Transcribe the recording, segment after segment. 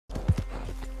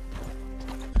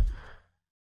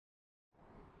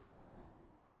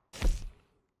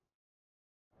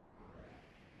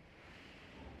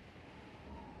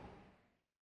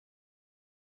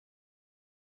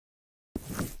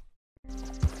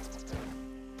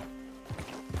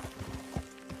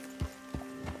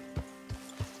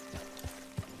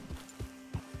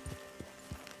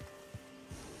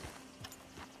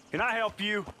Can I help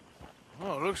you?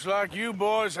 Oh, looks like you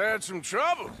boys had some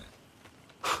trouble.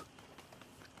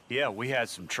 Yeah, we had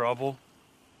some trouble.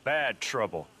 Bad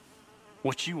trouble.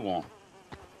 What you want?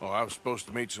 Oh, I was supposed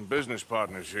to meet some business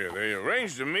partners here. They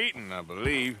arranged a meeting, I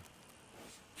believe.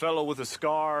 Fellow with a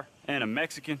scar and a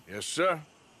Mexican? Yes, sir.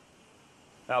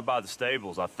 Out by the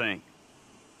stables, I think.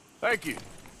 Thank you.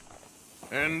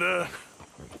 And,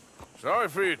 sorry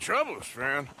for your troubles,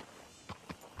 friend.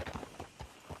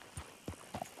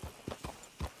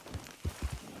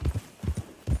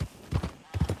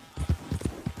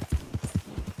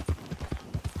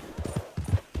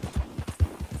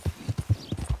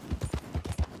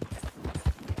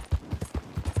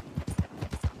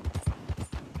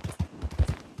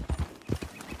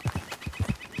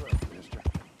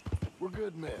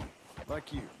 Good men,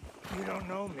 like you. You don't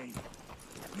know me.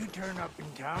 You turn up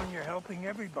in town, you're helping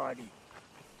everybody.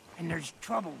 And there's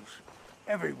troubles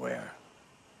everywhere.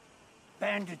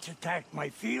 Bandits attacked my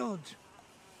fields.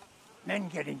 Men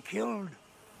getting killed.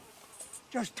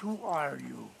 Just who are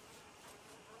you?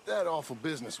 That awful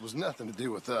business was nothing to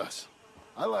do with us.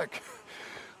 I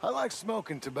like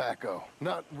smoking tobacco,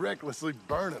 not recklessly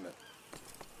burning it.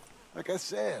 Like I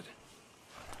said,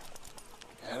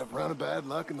 had a run of bad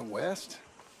luck in the West.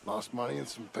 Lost money in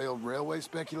some failed railway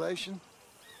speculation.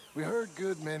 We heard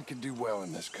good men can do well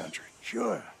in this country.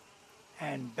 Sure.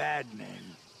 And bad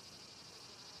men.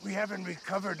 We haven't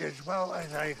recovered as well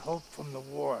as I'd hoped from the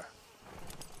war.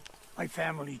 My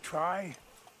family try.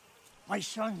 My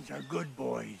sons are good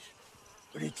boys.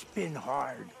 But it's been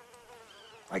hard.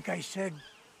 Like I said,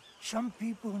 some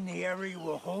people in the area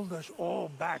will hold us all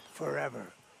back forever.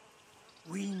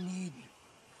 We need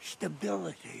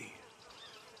stability.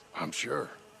 I'm sure.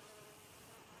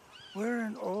 We're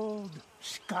an old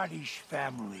Scottish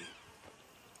family.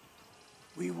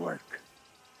 We work.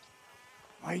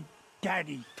 My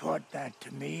daddy taught that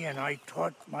to me, and I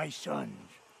taught my sons.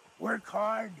 Work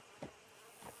hard,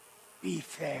 be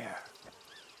fair.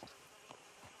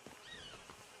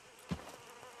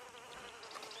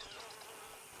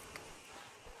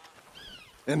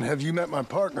 And have you met my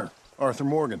partner, Arthur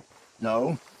Morgan?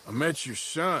 No? I met your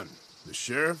son, the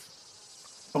sheriff.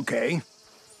 Okay.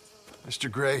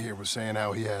 Mr. Gray here was saying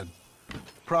how he had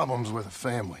problems with a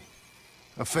family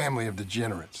of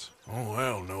degenerates. Oh,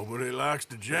 well, nobody likes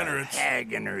degenerates. That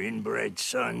hag and her inbred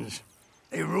sons.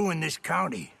 They ruined this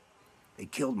county. They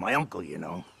killed my uncle, you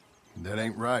know. That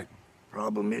ain't right.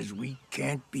 Problem is, we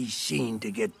can't be seen to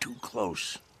get too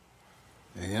close.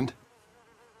 And?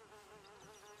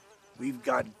 We've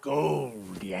got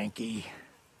gold, Yankee.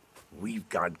 We've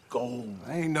got gold.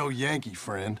 I ain't no Yankee,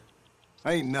 friend.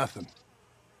 I ain't nothing.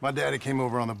 My daddy came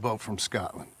over on the boat from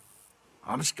Scotland.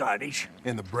 I'm Scottish.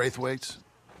 In the Braithwaites?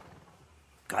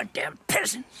 Goddamn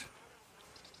peasants.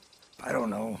 I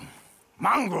don't know.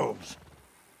 Mongrels.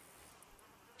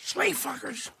 Slave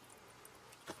fuckers.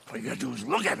 All you gotta do is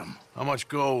look at them. How much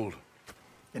gold?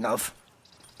 Enough.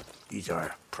 These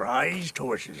are prized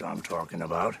horses I'm talking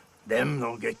about. Them,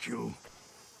 they'll get you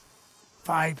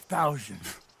 5,000.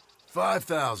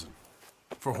 5,000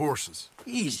 for horses.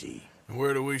 Easy. And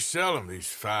where do we sell them, these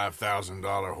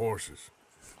 $5,000 horses?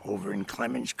 Over in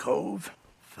Clemens Cove.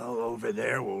 Fellow over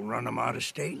there will run them out of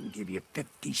state and give you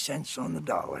 50 cents on the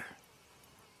dollar.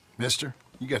 Mister,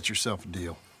 you got yourself a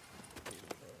deal.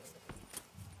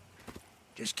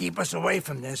 Just keep us away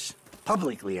from this.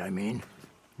 Publicly, I mean.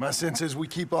 My sense is we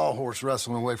keep all horse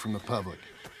rustling away from the public.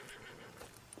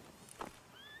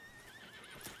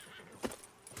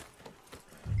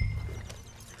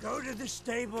 Go to the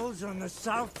stables on the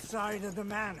south side of the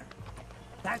manor.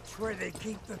 That's where they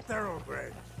keep the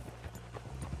thoroughbreds.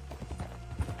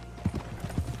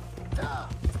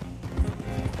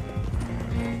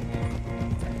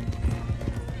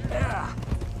 Yeah.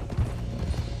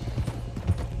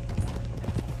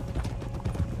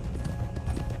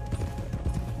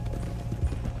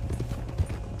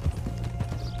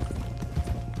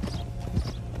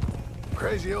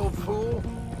 Crazy old fool.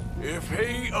 If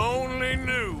he only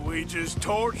knew we just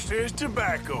torched his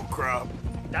tobacco crop.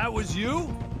 That was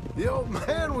you? The old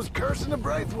man was cursing the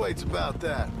Braithwaites about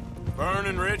that.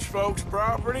 Burning rich folks'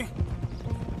 property?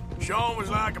 Sean was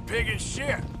like a pig in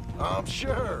shit. I'm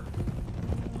sure.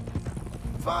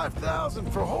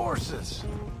 5,000 for horses.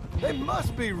 They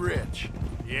must be rich.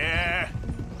 Yeah,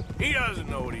 he doesn't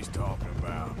know what he's talking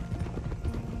about.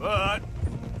 But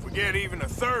if we get even a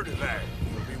third of that,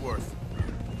 it'll be worth it.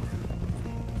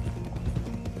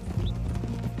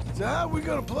 So how are we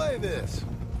gonna play this?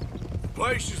 The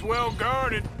place is well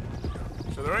guarded,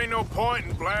 so there ain't no point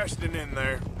in blasting in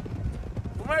there.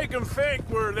 We'll make them think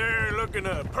we're there looking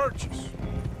to purchase.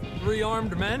 3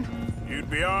 armed men? You'd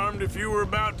be armed if you were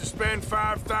about to spend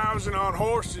 5,000 on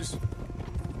horses.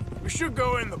 We should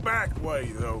go in the back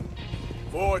way, though.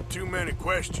 Avoid too many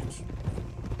questions.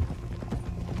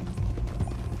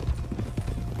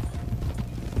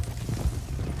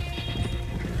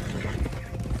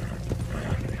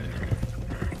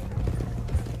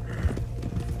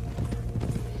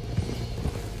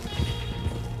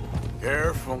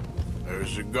 Careful.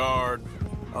 There's a guard.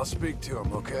 I'll speak to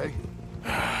him, okay?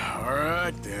 All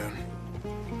right, then.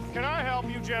 Can I help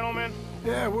you, gentlemen?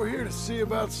 Yeah, we're here to see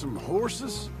about some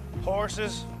horses.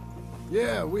 Horses?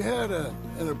 Yeah, we had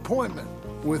an appointment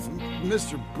with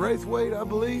Mr. Braithwaite, I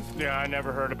believe. Yeah, I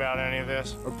never heard about any of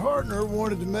this. Our partner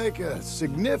wanted to make a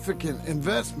significant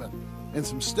investment in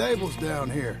some stables down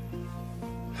here.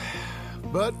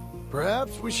 But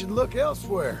perhaps we should look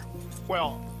elsewhere.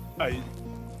 Well,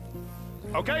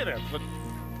 okay then. But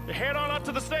head on up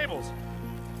to the stables.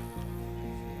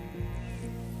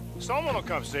 Someone will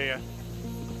come see you.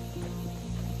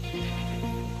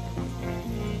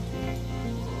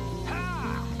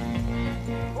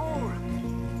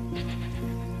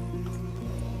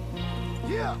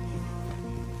 Yeah.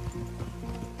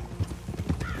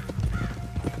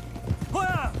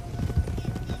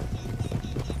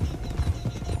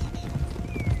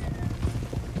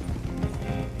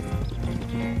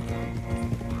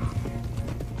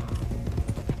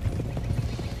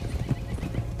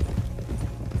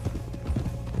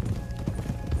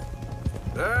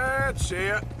 That's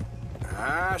it.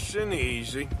 Nice and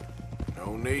easy.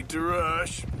 No need to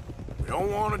rush. We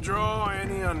don't want to draw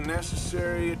any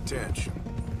unnecessary attention.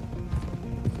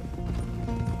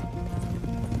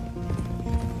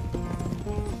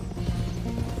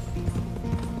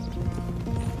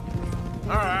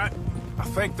 All right. I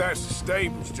think that's the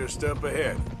stables just up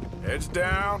ahead. Heads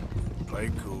down,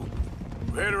 play cool.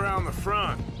 We'll head around the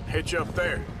front, hitch up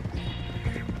there.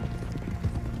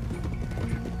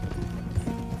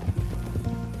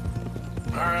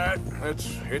 All right, let's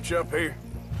hitch up here.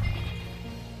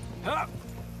 Up!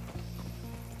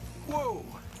 Whoa!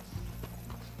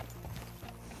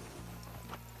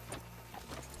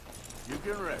 You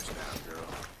can rest now, girl.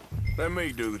 Let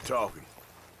me do the talking.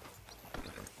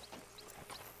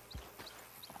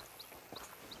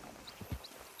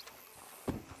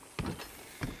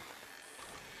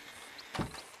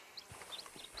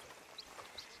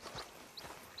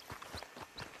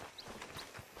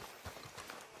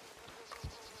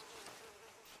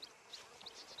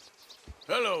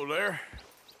 Hello there.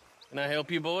 Can I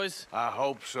help you, boys? I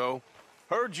hope so.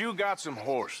 Heard you got some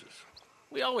horses.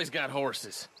 We always got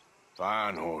horses.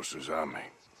 Fine horses, I mean.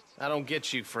 I don't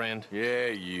get you, friend. Yeah,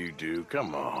 you do.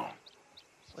 Come on.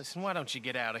 Listen, why don't you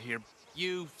get out of here?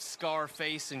 You,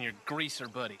 Scarface, and your greaser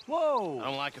buddy. Whoa! I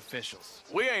don't like officials.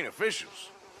 We ain't officials.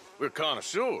 We're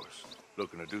connoisseurs,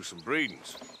 looking to do some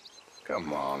breedings.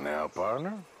 Come on now,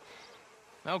 partner.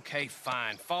 Okay,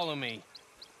 fine. Follow me.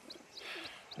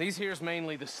 These here's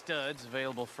mainly the studs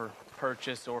available for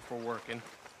purchase or for working.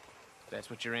 If that's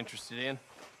what you're interested in.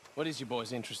 What is you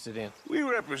boys interested in? We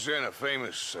represent a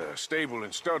famous stable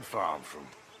and stud farm from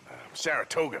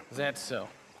Saratoga, Is that so?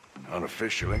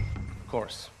 unofficially. Of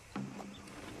course.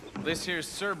 This here's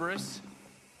Cerberus.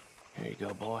 Here you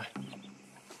go, boy.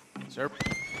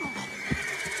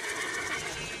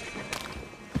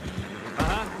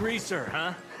 Greaser,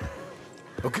 huh?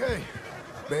 Okay,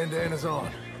 bandana's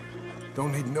on.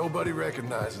 Don't need nobody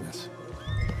recognizing us.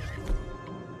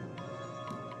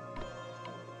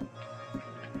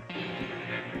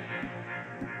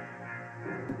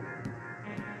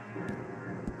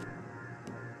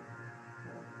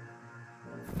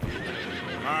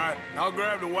 All right, I'll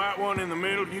grab the white one in the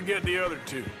middle. You get the other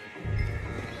two.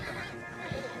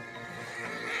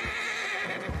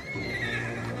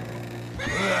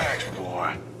 Relax,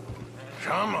 boy.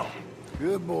 Come on.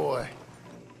 Good boy.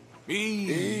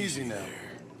 Easy now.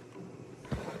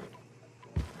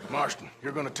 Marston,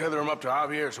 you're gonna tether him up to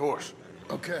Javier's horse.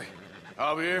 Okay.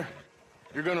 Javier,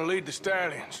 you're gonna lead the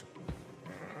stallions.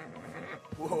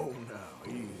 Whoa,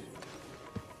 now, easy.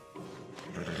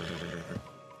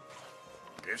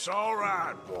 It's all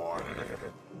right, boy.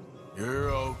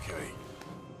 You're okay.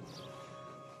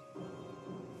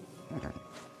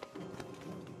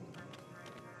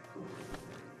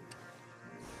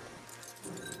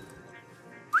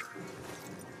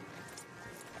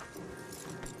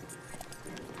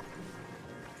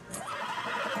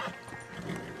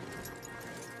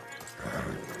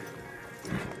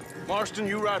 Marston,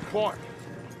 you ride point.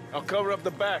 I'll cover up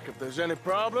the back. If there's any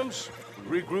problems,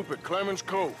 regroup at Clemens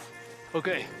Cove.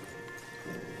 Okay.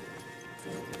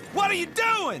 What are you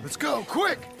doing? Let's go,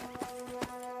 quick!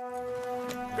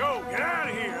 Go, get out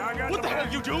of here. I got What the hell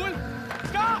are you doing?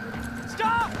 Stop!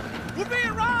 Stop! We're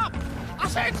being robbed! I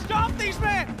said stop these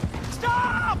men!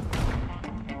 Stop!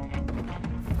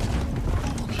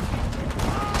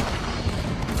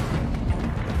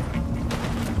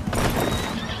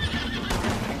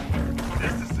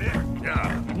 This is it.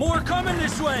 Yeah. More coming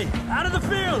this way! Out of the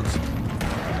fields!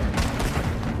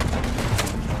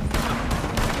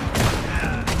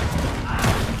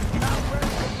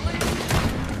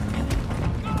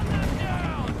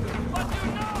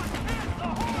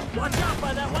 Watch out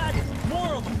by that wagon!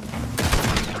 More of them!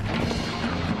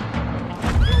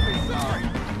 You'll be sorry.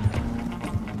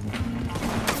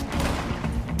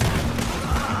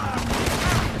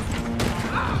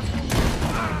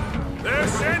 They're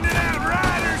sending out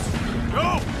riders!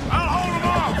 Go! I'll hold them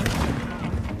off!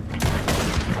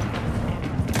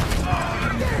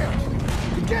 Oh, damn!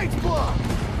 The gate's blocked!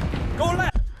 Go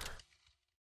left!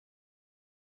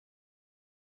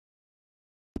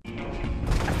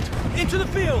 Into the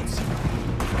fields!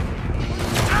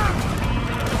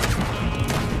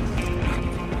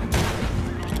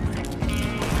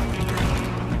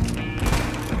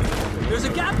 There's a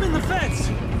gap in the fence!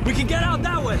 We can get out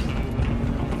that way!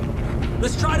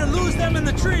 Let's try to lose them in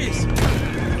the trees!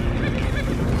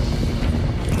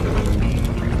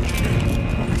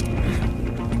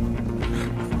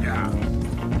 Yeah.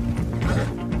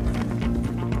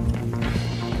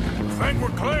 Think we're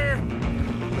clear?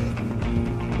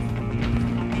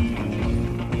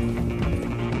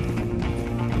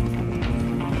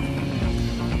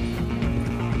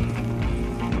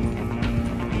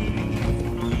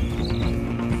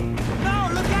 No,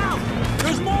 look out!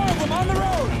 There's more of them on the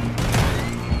road!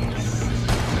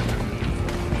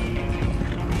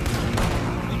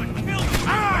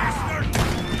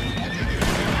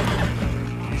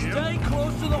 Stay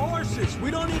close to the horses.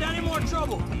 We don't need any more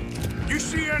trouble. You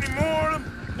see any more of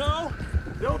them? No?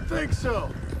 Don't think so.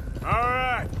 All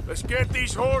right, let's get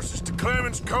these horses to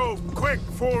Clemens Cove quick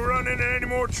before we run into any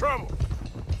more trouble.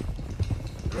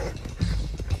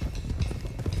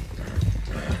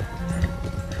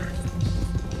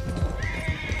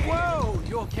 Whoa!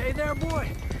 You okay there, boy?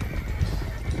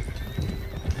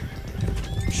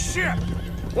 Shit!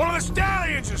 One of the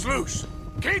stallions is loose.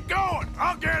 Keep going.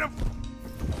 I'll get him.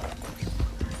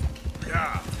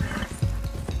 Yeah.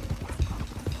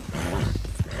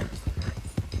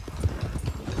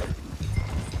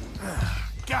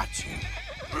 Got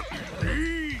you.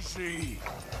 Easy.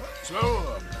 Slow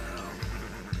up now.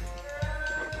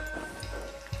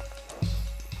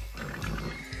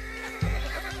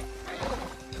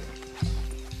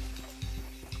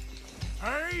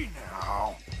 Hey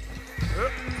now.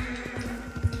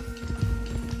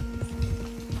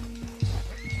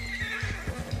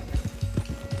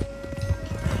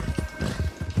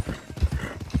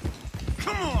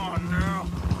 Come on now.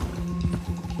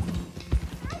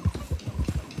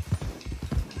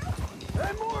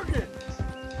 Hey, Morgan!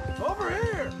 Over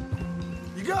here!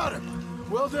 You got him.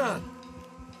 Well done.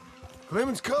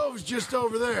 Clemens Cove's just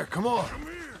over there. Come on. Come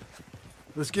here.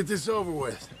 Let's get this over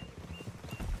with.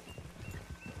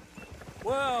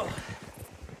 Well,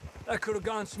 that could have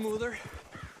gone smoother.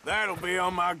 That'll be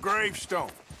on my gravestone.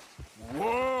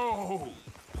 Whoa!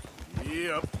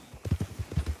 Yep.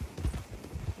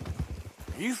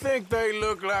 You think they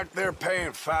look like they're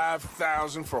paying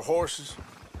 $5,000 for horses?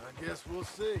 I guess we'll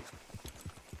see.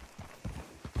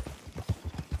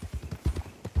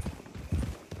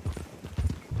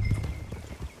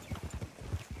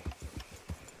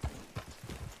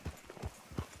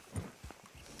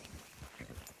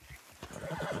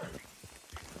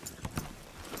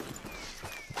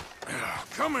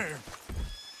 Come here.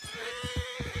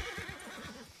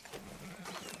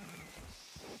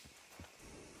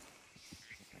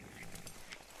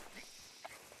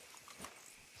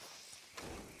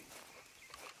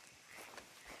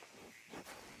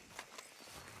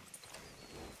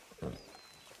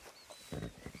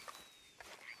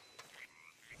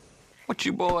 What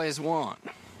you boys want?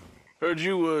 Heard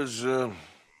you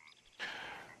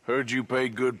pay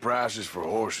good prices for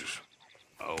horses.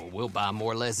 Oh, we'll buy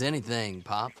more or less anything,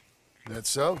 Pop. That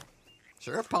so?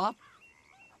 Sure, Pop.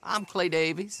 I'm Clay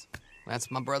Davies. That's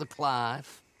my brother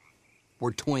Clive.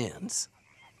 We're twins.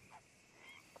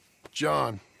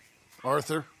 John,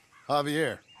 Arthur,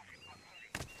 Javier.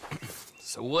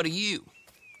 So what are you?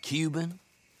 Cuban?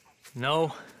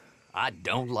 No, I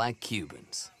don't like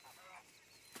Cubans.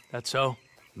 that's so.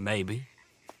 Maybe.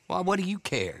 Why, what do you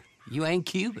care? You ain't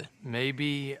Cuban.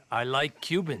 Maybe I like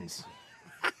Cubans.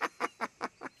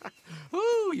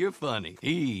 Ooh, you're funny.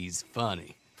 He's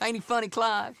funny. Ain't he funny,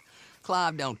 Clive?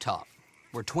 Clive don't talk.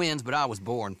 We're twins, but I was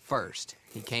born first.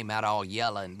 He came out all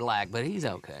yellow and black, but he's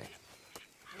okay.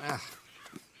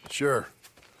 Sure.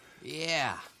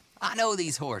 Yeah, I know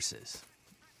these horses.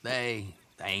 They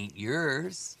ain't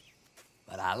yours.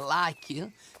 But I like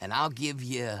you, and I can give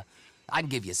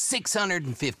you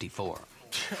 650 for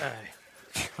them.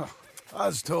 I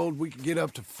was told we could get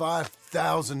up to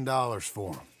 $5,000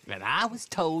 for them. And I was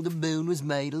told the moon was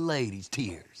made of ladies'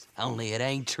 tears. Only it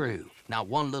ain't true. Not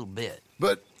one little bit.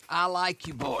 But I like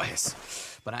you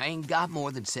boys, but I ain't got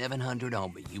more than 700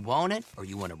 on me. You want it, or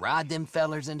you want to ride them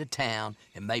fellers into town,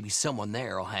 and maybe someone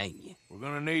there'll hang you? We're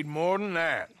gonna need more than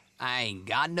that. I ain't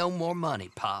got no more money,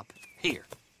 Pop. Here,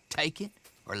 take it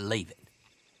or leave it.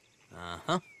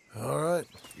 Uh-huh. all right.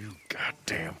 You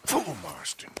goddamn fool,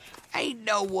 Marston. Ain't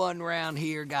no one round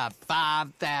here got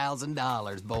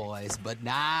 $5,000, boys, but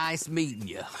nice meeting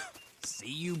you.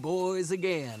 See you boys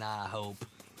again, I hope.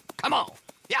 Come on,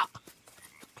 yeah.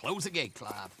 Close the gate,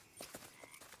 Clive.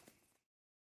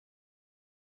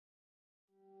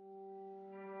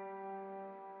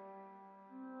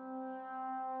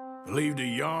 Believed a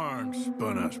yarn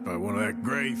spun us by one of that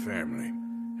Gray family,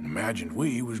 and imagined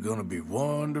we was gonna be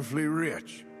wonderfully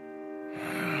rich.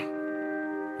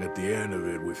 At the end of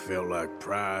it, we felt like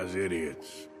prize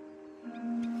idiots.